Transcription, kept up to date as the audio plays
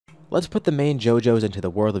let's put the main JoJos into the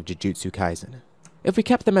world of Jujutsu Kaisen. If we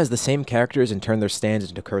kept them as the same characters and turned their stands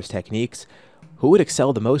into cursed techniques, who would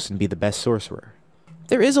excel the most and be the best sorcerer?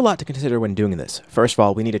 There is a lot to consider when doing this. First of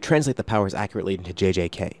all, we need to translate the powers accurately into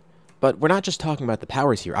JJK. But we're not just talking about the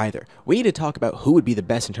powers here either. We need to talk about who would be the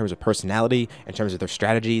best in terms of personality, in terms of their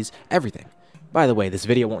strategies, everything. By the way, this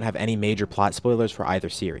video won't have any major plot spoilers for either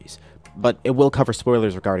series, but it will cover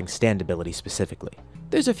spoilers regarding stand ability specifically.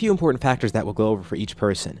 There's a few important factors that we'll go over for each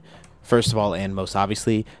person. First of all, and most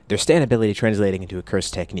obviously, their stand ability translating into a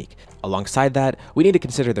cursed technique. Alongside that, we need to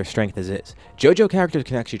consider their strength as is. JoJo characters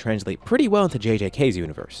can actually translate pretty well into JJK's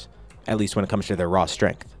universe, at least when it comes to their raw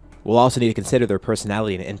strength. We'll also need to consider their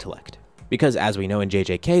personality and intellect, because as we know in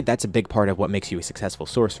JJK, that's a big part of what makes you a successful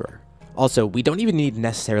sorcerer. Also, we don't even need to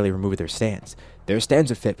necessarily remove their stands. Their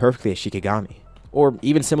stands would fit perfectly as Shikigami, or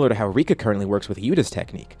even similar to how Rika currently works with Yuda's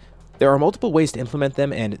technique. There are multiple ways to implement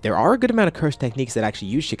them, and there are a good amount of cursed techniques that actually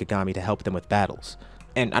use Shikigami to help them with battles.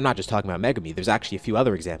 And I'm not just talking about Megami, there's actually a few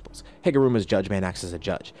other examples. Higuruma's Judge Man acts as a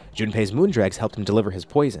judge. Junpei's Moondregs helped him deliver his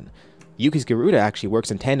poison. Yuki's Garuda actually works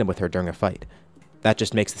in tandem with her during a fight. That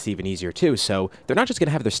just makes this even easier too, so they're not just going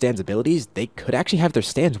to have their stands abilities, they could actually have their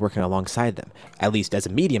stands working alongside them, at least as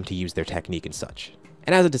a medium to use their technique and such.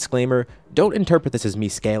 And as a disclaimer, don't interpret this as me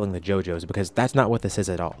scaling the JoJos, because that's not what this is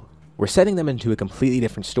at all. We're setting them into a completely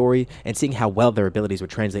different story and seeing how well their abilities would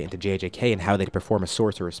translate into JJK and how they'd perform as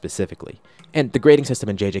sorcerers specifically. And the grading system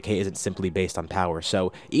in JJK isn't simply based on power,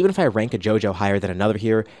 so even if I rank a JoJo higher than another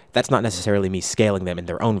here, that's not necessarily me scaling them in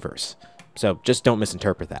their own verse. So just don't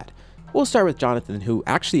misinterpret that. We'll start with Jonathan, who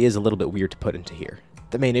actually is a little bit weird to put into here.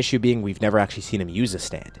 The main issue being we've never actually seen him use a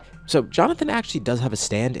stand. So Jonathan actually does have a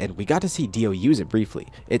stand, and we got to see Dio use it briefly.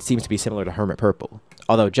 It seems to be similar to Hermit Purple,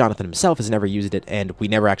 although Jonathan himself has never used it, and we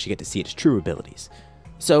never actually get to see its true abilities.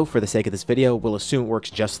 So for the sake of this video, we'll assume it works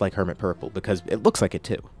just like Hermit Purple, because it looks like it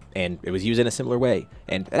too, and it was used in a similar way,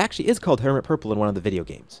 and it actually is called Hermit Purple in one of the video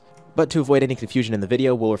games. But to avoid any confusion in the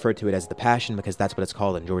video, we'll refer to it as the Passion, because that's what it's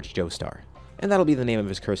called in George Joestar. And that'll be the name of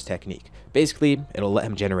his cursed technique. Basically, it'll let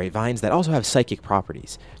him generate vines that also have psychic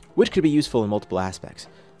properties, which could be useful in multiple aspects.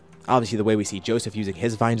 Obviously, the way we see Joseph using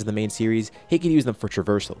his vines in the main series, he could use them for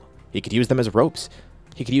traversal. He could use them as ropes.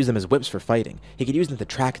 He could use them as whips for fighting. He could use them to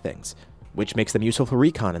track things, which makes them useful for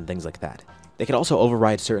recon and things like that. They could also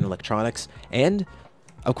override certain electronics, and,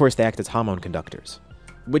 of course, they act as Hamon conductors.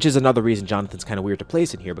 Which is another reason Jonathan's kind of weird to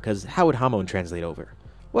place in here, because how would Hamon translate over?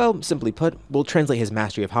 Well, simply put, we'll translate his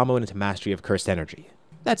mastery of Hamon into mastery of cursed energy.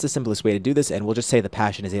 That's the simplest way to do this, and we'll just say the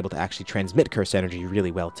Passion is able to actually transmit cursed energy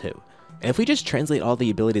really well too. And if we just translate all the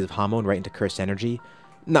abilities of Hamon right into cursed energy,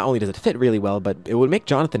 not only does it fit really well, but it would make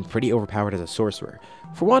Jonathan pretty overpowered as a sorcerer.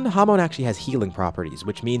 For one, Hamon actually has healing properties,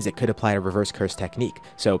 which means it could apply a reverse cursed technique,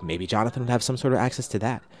 so maybe Jonathan would have some sort of access to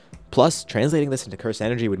that. Plus, translating this into cursed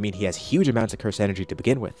energy would mean he has huge amounts of cursed energy to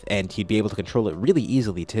begin with, and he'd be able to control it really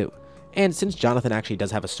easily too. And since Jonathan actually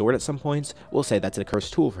does have a sword at some points, we'll say that's a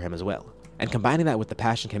cursed tool for him as well. And combining that with the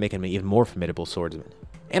Passion can make him an even more formidable swordsman.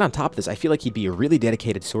 And on top of this, I feel like he'd be a really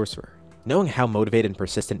dedicated sorcerer. Knowing how motivated and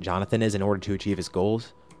persistent Jonathan is in order to achieve his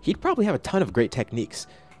goals, he'd probably have a ton of great techniques.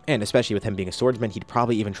 And especially with him being a swordsman, he'd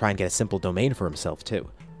probably even try and get a simple domain for himself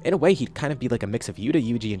too. In a way, he'd kind of be like a mix of Yuda,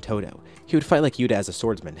 Yuji, and Todo. He would fight like Yuda as a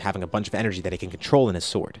swordsman, having a bunch of energy that he can control in his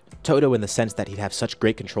sword. Todo in the sense that he'd have such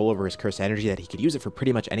great control over his cursed energy that he could use it for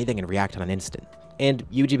pretty much anything and react on an instant. And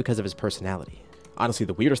Yuji because of his personality. Honestly,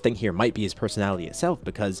 the weirdest thing here might be his personality itself,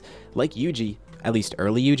 because, like Yuji, at least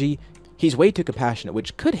early Yuji, he's way too compassionate,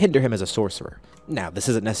 which could hinder him as a sorcerer. Now, this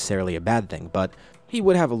isn't necessarily a bad thing, but he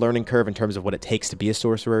would have a learning curve in terms of what it takes to be a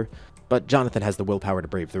sorcerer, but Jonathan has the willpower to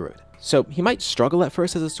brave through it. So he might struggle at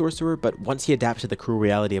first as a sorcerer, but once he adapts to the cruel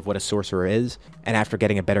reality of what a sorcerer is, and after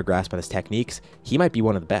getting a better grasp on his techniques, he might be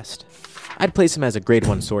one of the best. I'd place him as a grade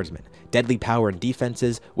 1 swordsman, deadly power and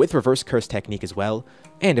defenses, with reverse curse technique as well,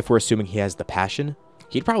 and if we're assuming he has the Passion,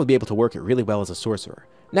 he'd probably be able to work it really well as a sorcerer.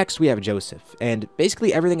 Next we have Joseph, and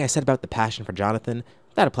basically everything I said about the Passion for Jonathan,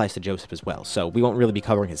 that applies to Joseph as well, so we won't really be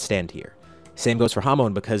covering his stand here. Same goes for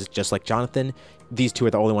Hamon, because just like Jonathan, these two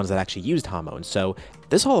are the only ones that actually used Hamon, so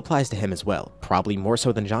this all applies to him as well, probably more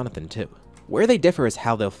so than Jonathan too. Where they differ is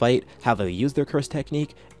how they'll fight, how they'll use their curse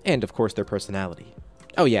technique, and of course their personality.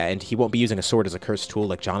 Oh yeah, and he won't be using a sword as a cursed tool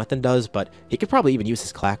like Jonathan does, but he could probably even use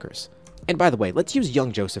his clackers. And by the way, let's use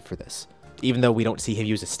young Joseph for this. Even though we don't see him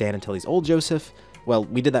use a stand until he's old Joseph, well,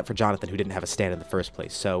 we did that for Jonathan who didn't have a stand in the first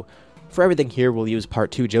place, so for everything here we'll use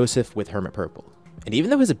part 2 Joseph with Hermit Purple. And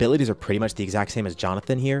even though his abilities are pretty much the exact same as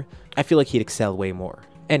Jonathan here, I feel like he'd excel way more.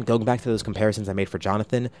 And going back to those comparisons I made for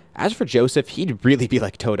Jonathan, as for Joseph, he'd really be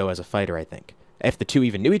like Todo as a fighter, I think. If the two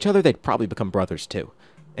even knew each other, they'd probably become brothers too.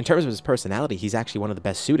 In terms of his personality, he's actually one of the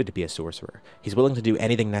best suited to be a sorcerer. He's willing to do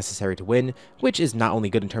anything necessary to win, which is not only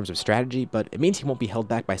good in terms of strategy, but it means he won't be held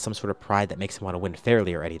back by some sort of pride that makes him want to win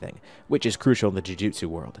fairly or anything, which is crucial in the Jujutsu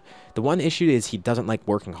world. The one issue is he doesn't like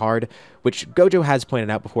working hard, which Gojo has pointed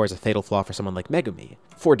out before as a fatal flaw for someone like Megumi.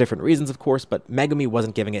 For different reasons, of course, but Megumi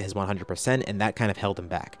wasn't giving it his 100%, and that kind of held him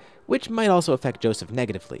back, which might also affect Joseph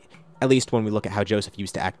negatively, at least when we look at how Joseph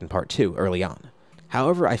used to act in Part 2 early on.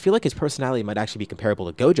 However, I feel like his personality might actually be comparable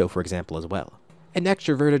to Gojo, for example, as well. An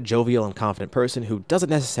extroverted, jovial, and confident person who doesn't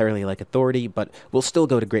necessarily like authority, but will still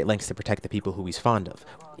go to great lengths to protect the people who he's fond of,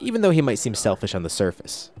 even though he might seem selfish on the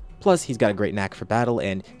surface. Plus, he's got a great knack for battle,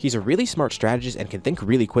 and he's a really smart strategist and can think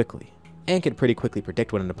really quickly, and can pretty quickly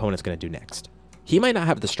predict what an opponent's going to do next. He might not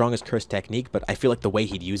have the strongest curse technique, but I feel like the way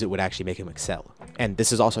he'd use it would actually make him excel. And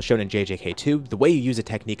this is also shown in JJK2, the way you use a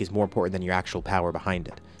technique is more important than your actual power behind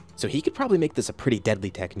it. So he could probably make this a pretty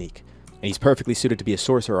deadly technique. And he's perfectly suited to be a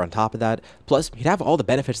sorcerer on top of that, plus he'd have all the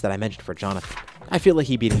benefits that I mentioned for Jonathan. I feel like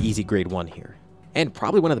he'd be an easy grade 1 here. And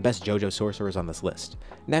probably one of the best JoJo sorcerers on this list.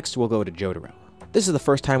 Next, we'll go to Jotaro. This is the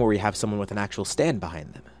first time where we have someone with an actual stand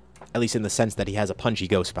behind them. At least in the sense that he has a punchy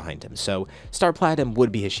ghost behind him, so Star Platinum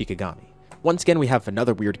would be his Shikigami. Once again, we have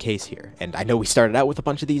another weird case here, and I know we started out with a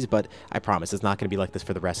bunch of these, but I promise it's not going to be like this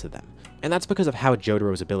for the rest of them. And that's because of how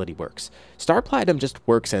Jotaro's ability works. Star Platinum just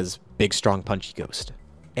works as big, strong, punchy ghost.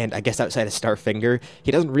 And I guess outside of Star Finger,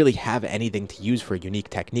 he doesn't really have anything to use for a unique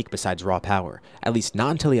technique besides raw power, at least not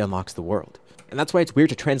until he unlocks the world. And that's why it's weird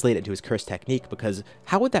to translate it into his curse technique, because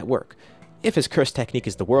how would that work? If his curse technique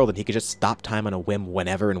is the world and he could just stop time on a whim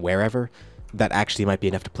whenever and wherever, that actually might be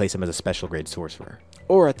enough to place him as a special grade sorcerer.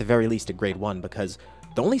 Or at the very least a grade 1, because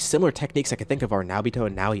the only similar techniques I can think of are Naobito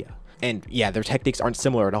and Naoya. And yeah, their techniques aren't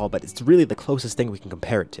similar at all, but it's really the closest thing we can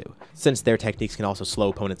compare it to, since their techniques can also slow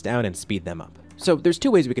opponents down and speed them up. So there's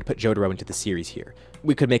two ways we could put Jotaro into the series here.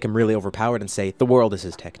 We could make him really overpowered and say the world is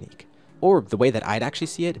his technique. Or the way that I'd actually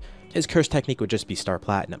see it, his curse technique would just be Star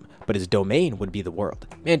Platinum, but his domain would be the world.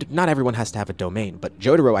 And not everyone has to have a domain, but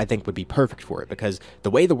Jotaro I think would be perfect for it, because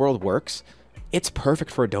the way the world works, it's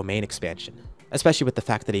perfect for a domain expansion, especially with the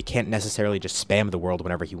fact that he can't necessarily just spam the world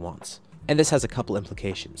whenever he wants. And this has a couple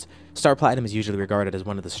implications. Star Platinum is usually regarded as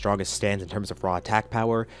one of the strongest stands in terms of raw attack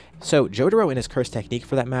power, so Jotaro and his curse technique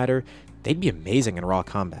for that matter, they'd be amazing in raw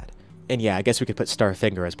combat. And yeah, I guess we could put Star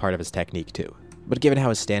Finger as part of his technique too. But given how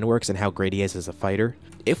his stand works and how great he is as a fighter,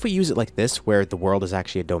 if we use it like this, where the world is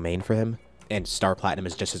actually a domain for him, and Star Platinum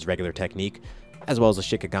is just his regular technique, as well as a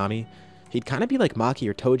Shikigami, he'd kind of be like Maki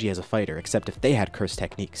or Toji as a fighter, except if they had cursed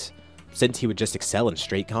techniques, since he would just excel in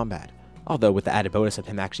straight combat. Although with the added bonus of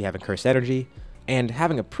him actually having cursed energy, and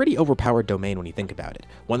having a pretty overpowered domain when you think about it,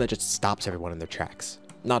 one that just stops everyone in their tracks,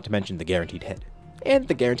 not to mention the guaranteed hit. And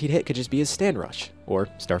the guaranteed hit could just be his Stand Rush, or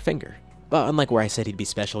Star Finger. But unlike where I said he'd be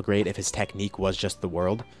special grade if his technique was just the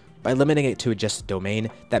world, by limiting it to just a domain,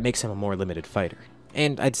 that makes him a more limited fighter.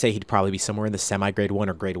 And I'd say he'd probably be somewhere in the semi-grade 1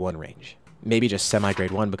 or grade 1 range. Maybe just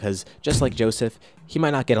semi-grade 1 because, just like Joseph, he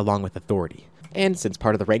might not get along with authority. And since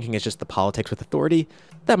part of the ranking is just the politics with authority,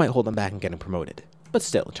 that might hold him back and get him promoted. But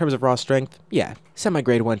still, in terms of raw strength, yeah,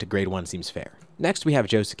 semi-grade 1 to grade 1 seems fair. Next we have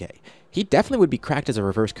Josuke. He definitely would be cracked as a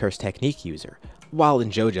reverse curse technique user. While in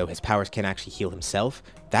JoJo his powers can actually heal himself,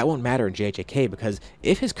 that won't matter in JJK because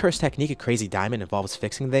if his curse technique at Crazy Diamond involves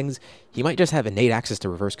fixing things, he might just have innate access to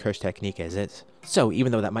reverse curse technique as is. So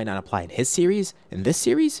even though that might not apply in his series, in this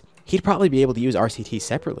series, he'd probably be able to use RCT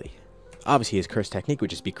separately. Obviously his curse technique would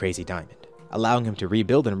just be Crazy Diamond, allowing him to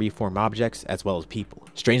rebuild and reform objects as well as people.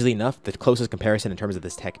 Strangely enough, the closest comparison in terms of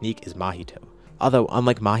this technique is Mahito. Although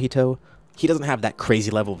unlike Mahito, he doesn't have that crazy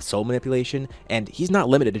level of soul manipulation, and he's not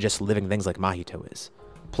limited to just living things like Mahito is.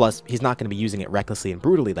 Plus, he's not going to be using it recklessly and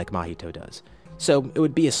brutally like Mahito does. So it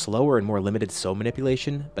would be a slower and more limited soul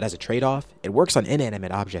manipulation, but as a trade-off, it works on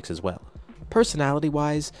inanimate objects as well.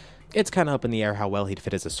 Personality-wise, it's kind of up in the air how well he'd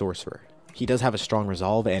fit as a sorcerer. He does have a strong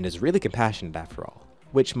resolve and is really compassionate after all,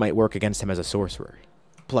 which might work against him as a sorcerer.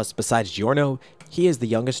 Plus, besides Giorno, he is the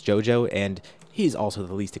youngest JoJo and he's also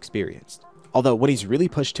the least experienced. Although when he's really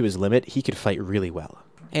pushed to his limit, he could fight really well.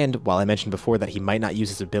 And while I mentioned before that he might not use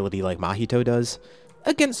his ability like Mahito does,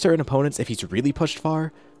 against certain opponents if he's really pushed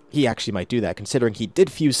far, he actually might do that considering he did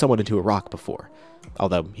fuse someone into a rock before.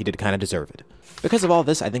 Although he did kind of deserve it. Because of all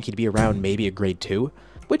this, I think he'd be around maybe a grade 2,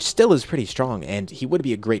 which still is pretty strong and he would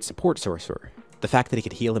be a great support sorcerer. The fact that he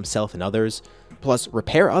could heal himself and others, plus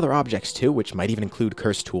repair other objects too, which might even include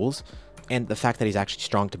cursed tools, and the fact that he's actually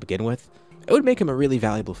strong to begin with, it would make him a really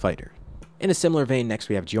valuable fighter. In a similar vein, next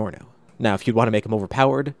we have Giorno. Now, if you'd want to make him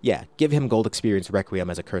overpowered, yeah, give him Gold Experience Requiem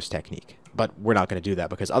as a curse technique. But we're not going to do that,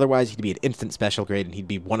 because otherwise he'd be an instant special grade and he'd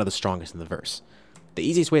be one of the strongest in the verse. The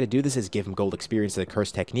easiest way to do this is give him gold experience as a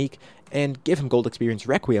cursed technique, and give him gold experience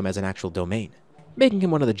Requiem as an actual domain, making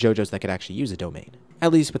him one of the JoJos that could actually use a domain,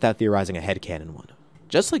 at least without theorizing a headcanon one.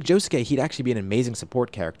 Just like Josuke, he'd actually be an amazing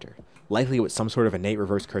support character, likely with some sort of innate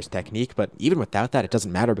reverse curse technique, but even without that it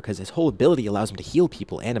doesn't matter because his whole ability allows him to heal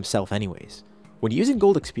people and himself anyways. When using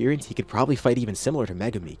gold experience, he could probably fight even similar to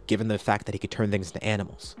Megumi, given the fact that he could turn things into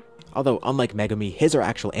animals. Although, unlike Megumi, his are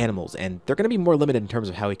actual animals, and they're going to be more limited in terms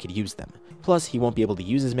of how he could use them. Plus, he won't be able to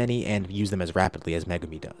use as many and use them as rapidly as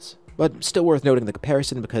Megumi does. But still worth noting the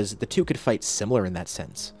comparison because the two could fight similar in that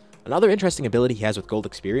sense. Another interesting ability he has with gold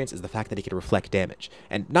experience is the fact that he can reflect damage,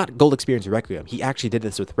 and not gold experience Requiem, he actually did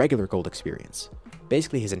this with regular gold experience.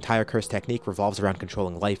 Basically, his entire curse technique revolves around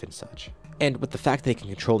controlling life and such. And with the fact that he can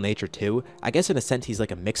control nature too, I guess in a sense he's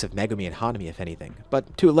like a mix of Megumi and Hanami if anything,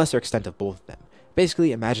 but to a lesser extent of both of them.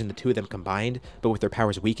 Basically, imagine the two of them combined, but with their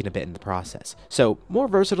powers weakened a bit in the process. So, more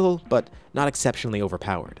versatile, but not exceptionally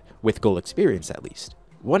overpowered, with gold experience at least.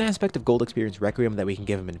 One aspect of gold experience Requiem that we can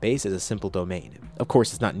give him in base is a simple domain. Of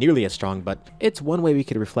course, it's not nearly as strong, but it's one way we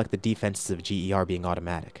could reflect the defenses of GER being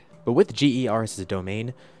automatic. But with GER as a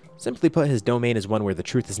domain, simply put, his domain is one where the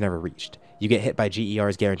truth is never reached. You get hit by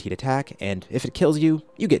GER's guaranteed attack, and if it kills you,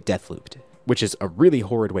 you get death looped, which is a really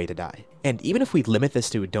horrid way to die. And even if we limit this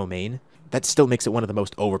to a domain, that still makes it one of the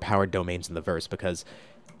most overpowered domains in the verse because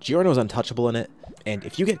Giorno's untouchable in it, and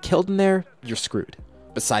if you get killed in there, you're screwed.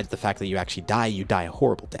 Besides the fact that you actually die, you die a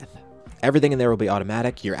horrible death. Everything in there will be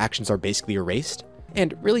automatic, your actions are basically erased,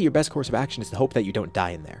 and really your best course of action is to hope that you don't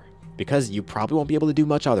die in there, because you probably won't be able to do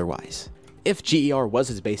much otherwise. If GER was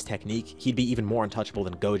his base technique, he'd be even more untouchable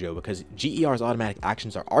than Gojo because GER's automatic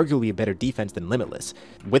actions are arguably a better defense than Limitless,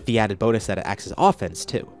 with the added bonus that it acts as offense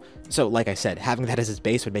too. So like I said, having that as his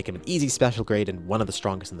base would make him an easy special grade and one of the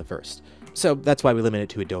strongest in the verse. So that's why we limit it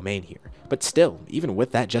to a domain here. But still, even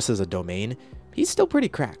with that just as a domain, he's still pretty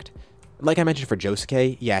cracked. Like I mentioned for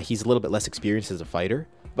Josuke, yeah, he's a little bit less experienced as a fighter,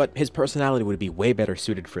 but his personality would be way better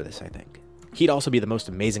suited for this, I think. He'd also be the most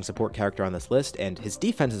amazing support character on this list, and his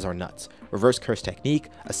defenses are nuts. Reverse curse technique,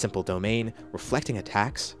 a simple domain, reflecting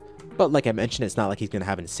attacks. But like I mentioned, it's not like he's going to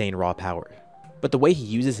have insane raw power. But the way he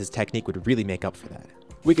uses his technique would really make up for that.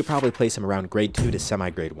 We could probably place him around grade 2 to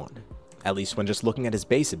semi-grade 1, at least when just looking at his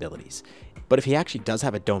base abilities. But if he actually does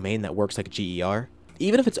have a domain that works like GER,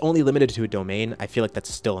 even if it's only limited to a domain, I feel like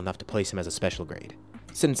that's still enough to place him as a special grade,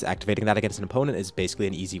 since activating that against an opponent is basically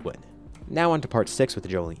an easy win. Now on to part 6 with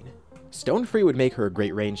Jolene. Stone Free would make her a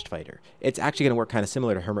great ranged fighter. It's actually going to work kind of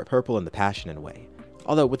similar to Hermit Purple in the Passion in a way,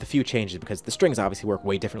 although with a few changes because the strings obviously work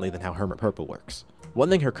way differently than how Hermit Purple works. One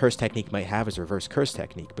thing her curse technique might have is reverse curse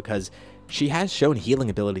technique because she has shown healing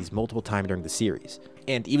abilities multiple times during the series,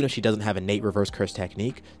 and even if she doesn't have innate reverse curse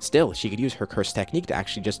technique, still she could use her curse technique to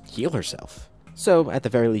actually just heal herself. So at the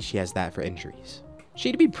very least she has that for injuries.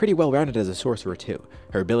 She'd be pretty well rounded as a sorcerer too.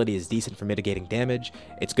 Her ability is decent for mitigating damage,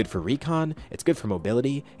 it's good for recon, it's good for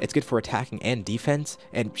mobility, it's good for attacking and defense,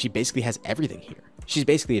 and she basically has everything here. She's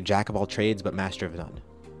basically a jack of all trades but master of none.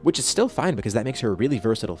 Which is still fine because that makes her a really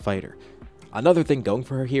versatile fighter. Another thing going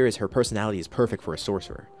for her here is her personality is perfect for a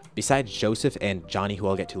sorcerer. Besides Joseph and Johnny, who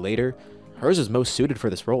I'll get to later, hers is most suited for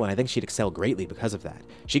this role, and I think she'd excel greatly because of that.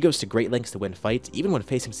 She goes to great lengths to win fights, even when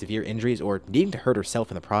facing severe injuries or needing to hurt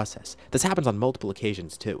herself in the process. This happens on multiple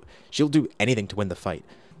occasions too. She'll do anything to win the fight.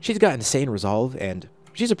 She's got insane resolve, and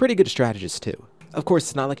she's a pretty good strategist too. Of course,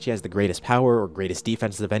 it's not like she has the greatest power or greatest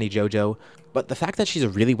defenses of any JoJo, but the fact that she's a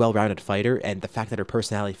really well-rounded fighter, and the fact that her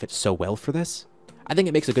personality fits so well for this, I think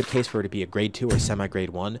it makes a good case for her to be a grade 2 or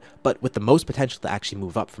semi-grade 1, but with the most potential to actually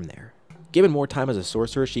move up from there. Given more time as a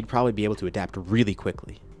sorcerer, she'd probably be able to adapt really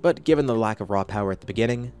quickly. But given the lack of raw power at the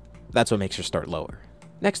beginning, that's what makes her start lower.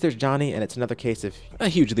 Next there's Johnny, and it's another case of a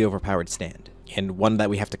hugely overpowered stand, and one that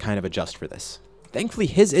we have to kind of adjust for this. Thankfully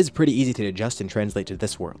his is pretty easy to adjust and translate to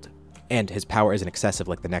this world, and his power isn't excessive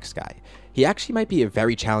like the next guy. He actually might be a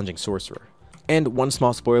very challenging sorcerer. And one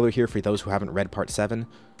small spoiler here for those who haven't read part 7,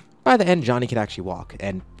 by the end, Johnny can actually walk,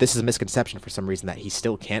 and this is a misconception for some reason that he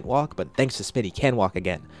still can't walk, but thanks to Spin, he can walk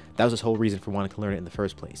again. That was his whole reason for wanting to learn it in the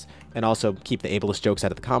first place. And also, keep the ableist jokes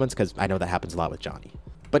out of the comments, because I know that happens a lot with Johnny.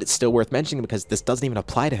 But it's still worth mentioning because this doesn't even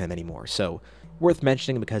apply to him anymore, so worth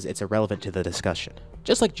mentioning because it's irrelevant to the discussion.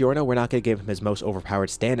 Just like Giorno, we're not going to give him his most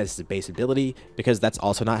overpowered stand as his base ability, because that's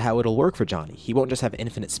also not how it'll work for Johnny. He won't just have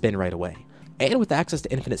infinite spin right away. And with access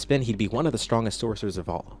to infinite spin, he'd be one of the strongest sorcerers of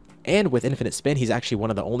all. And with infinite spin, he's actually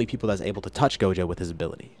one of the only people that's able to touch Gojo with his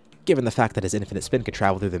ability, given the fact that his infinite spin can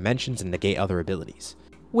travel through dimensions and negate other abilities.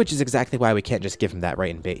 Which is exactly why we can't just give him that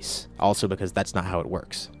right in base, also because that's not how it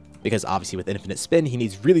works. Because obviously with infinite spin, he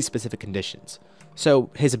needs really specific conditions.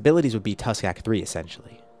 So his abilities would be Tuskak 3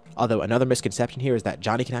 essentially. Although another misconception here is that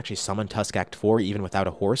Johnny can actually summon Tusk Act 4 even without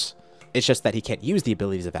a horse. It's just that he can't use the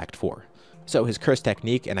abilities of Act 4. So his Curse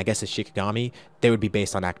Technique and I guess his Shikigami, they would be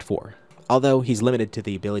based on Act 4. Although he's limited to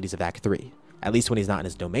the abilities of Act 3. At least when he's not in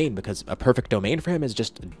his domain, because a perfect domain for him is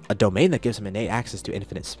just a domain that gives him innate access to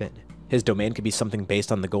infinite spin. His domain could be something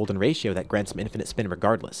based on the golden ratio that grants him infinite spin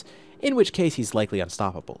regardless, in which case he's likely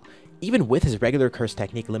unstoppable. Even with his regular Curse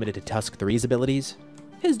Technique limited to Tusk 3's abilities,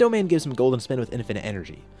 his domain gives him golden spin with infinite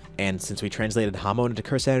energy. And since we translated Hamon into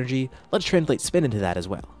Curse Energy, let's translate spin into that as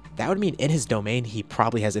well. That would mean in his domain he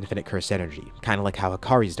probably has infinite Curse Energy, kinda like how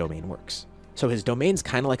Hikari's domain works. So his domain's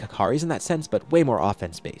kinda like Hikari's in that sense, but way more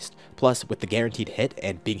offense-based. Plus, with the guaranteed hit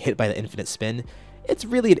and being hit by the infinite spin, it's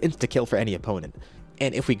really an insta-kill for any opponent.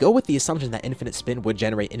 And if we go with the assumption that infinite spin would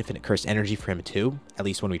generate infinite Curse Energy for him too, at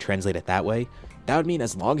least when we translate it that way, that would mean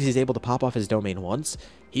as long as he's able to pop off his domain once,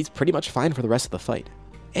 he's pretty much fine for the rest of the fight.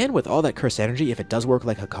 And with all that Curse Energy, if it does work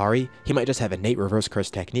like Hikari, he might just have innate reverse Curse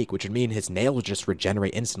Technique, which would mean his nails just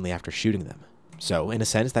regenerate instantly after shooting them. So, in a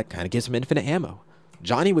sense, that kinda gives him infinite ammo.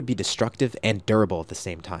 Johnny would be destructive and durable at the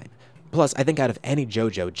same time. Plus, I think out of any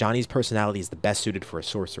JoJo, Johnny's personality is the best suited for a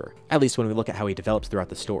sorcerer, at least when we look at how he develops throughout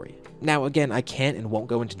the story. Now again, I can't and won't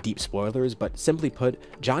go into deep spoilers, but simply put,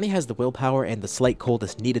 Johnny has the willpower and the slight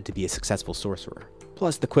coldness needed to be a successful sorcerer,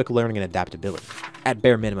 plus the quick learning and adaptability. At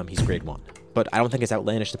bare minimum, he's grade 1. But I don't think it's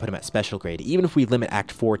outlandish to put him at special grade, even if we limit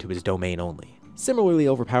Act 4 to his domain only. Similarly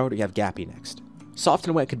overpowered, we have Gappy next. Soft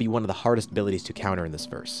and Wet could be one of the hardest abilities to counter in this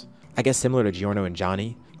verse. I guess similar to Giorno and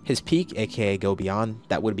Johnny, his peak, aka Go Beyond,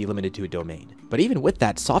 that would be limited to a domain. But even with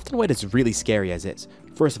that, Soft and Wet is really scary as is.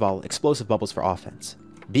 First of all, explosive bubbles for offense.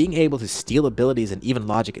 Being able to steal abilities and even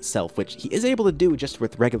logic itself, which he is able to do just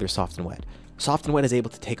with regular Soft and Wet. Soft and Wet is able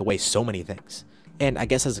to take away so many things. And I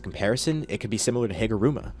guess as a comparison, it could be similar to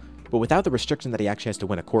Higuruma, but without the restriction that he actually has to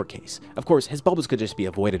win a court case. Of course, his bubbles could just be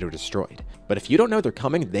avoided or destroyed, but if you don't know they're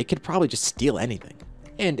coming, they could probably just steal anything.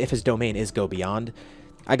 And if his domain is Go Beyond,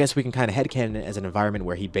 I guess we can kind of headcanon it as an environment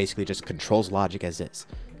where he basically just controls logic as is.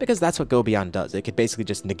 Because that's what Go Beyond does, it could basically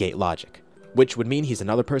just negate logic. Which would mean he's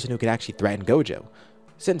another person who could actually threaten Gojo,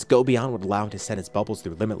 since Go Beyond would allow him to send his bubbles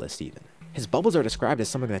through Limitless even. His bubbles are described as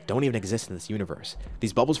something that don't even exist in this universe.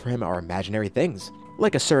 These bubbles for him are imaginary things,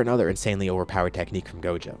 like a certain other insanely overpowered technique from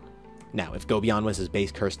Gojo. Now, if Go Beyond was his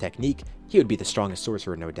base curse technique, he would be the strongest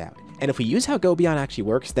sorcerer, no doubt. And if we use how Go Beyond actually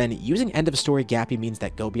works, then using end of story Gappy means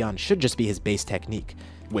that Go Beyond should just be his base technique,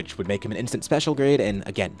 which would make him an instant special grade and,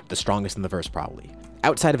 again, the strongest in the verse probably.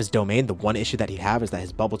 Outside of his domain, the one issue that he'd have is that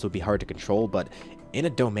his bubbles would be hard to control, but in a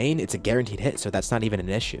domain, it's a guaranteed hit, so that's not even an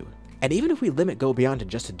issue. And even if we limit Go Beyond to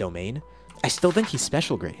just a domain, I still think he's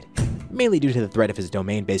special grade, mainly due to the threat of his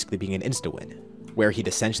domain basically being an insta-win, where he'd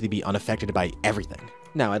essentially be unaffected by everything.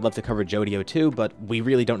 Now, I'd love to cover JoJo too, but we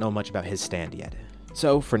really don't know much about his stand yet.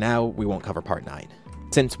 So for now, we won't cover part 9,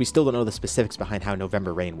 since we still don't know the specifics behind how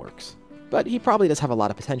November Rain works. But he probably does have a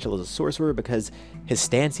lot of potential as a sorcerer because his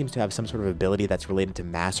stand seems to have some sort of ability that's related to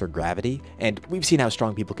mass or gravity, and we've seen how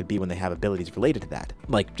strong people could be when they have abilities related to that.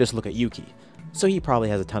 Like, just look at Yuki. So he probably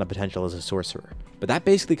has a ton of potential as a sorcerer. But that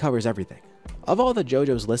basically covers everything. Of all the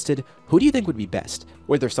JoJos listed, who do you think would be best?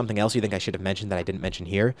 Or if there's something else you think I should have mentioned that I didn't mention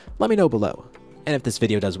here, let me know below. And if this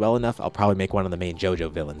video does well enough, I'll probably make one of the main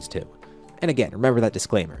JoJo villains too. And again, remember that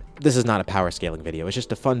disclaimer. This is not a power scaling video, it's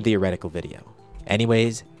just a fun theoretical video.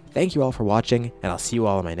 Anyways, thank you all for watching, and I'll see you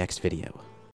all in my next video.